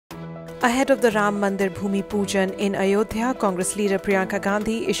Ahead of the Ram Mandir bhoomi pujan in Ayodhya, Congress leader Priyanka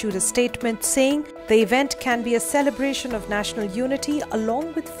Gandhi issued a statement saying the event can be a celebration of national unity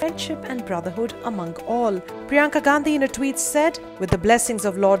along with friendship and brotherhood among all. Priyanka Gandhi in a tweet said, "With the blessings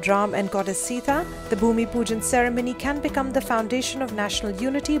of Lord Ram and Goddess Sita, the bhoomi pujan ceremony can become the foundation of national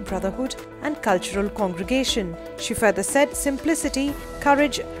unity, brotherhood and cultural congregation." She further said, "Simplicity,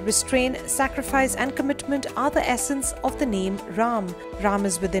 courage, restraint, sacrifice and commitment are the essence of the name Ram. Ram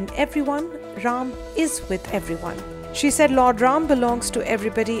is within everyone. Ram is with everyone." She said Lord Ram belongs to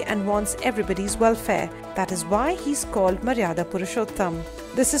everybody and wants everybody's welfare. That is why he's called Maryada Purshottam.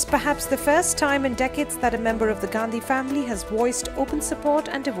 This is perhaps the first time in decades that a member of the Gandhi family has voiced open support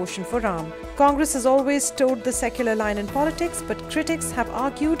and devotion for Ram. Congress has always toed the secular line in politics, but critics have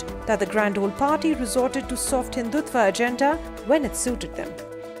argued that the grand old party resorted to soft Hindutva agenda when it suited them.